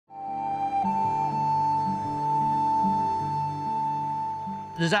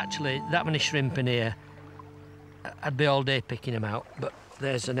there's actually that many shrimp in here. I'd be all day picking them out, but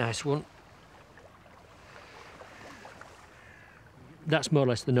there's a nice one. That's more or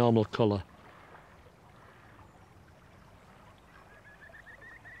less the normal colour.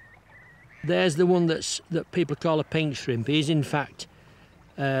 There's the one that people call a pink shrimp. He's in fact,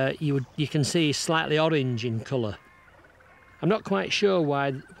 you can see he's slightly orange in colour. I'm not quite sure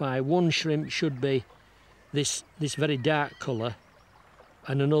why one shrimp should be this very dark colour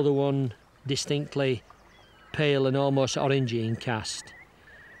and another one distinctly pale and almost orangey in cast.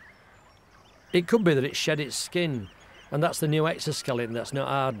 It could be that it shed its skin, and that's the new exoskeleton that's not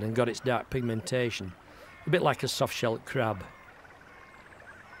hardened and got its dark pigmentation. A bit like a soft-shelled crab.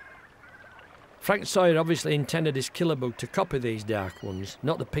 Frank Sawyer obviously intended his killer bug to copy these dark ones,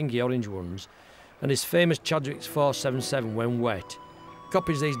 not the pinky orange ones, and his famous Chadwick's 477 when wet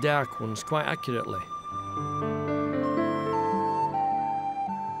copies these dark ones quite accurately.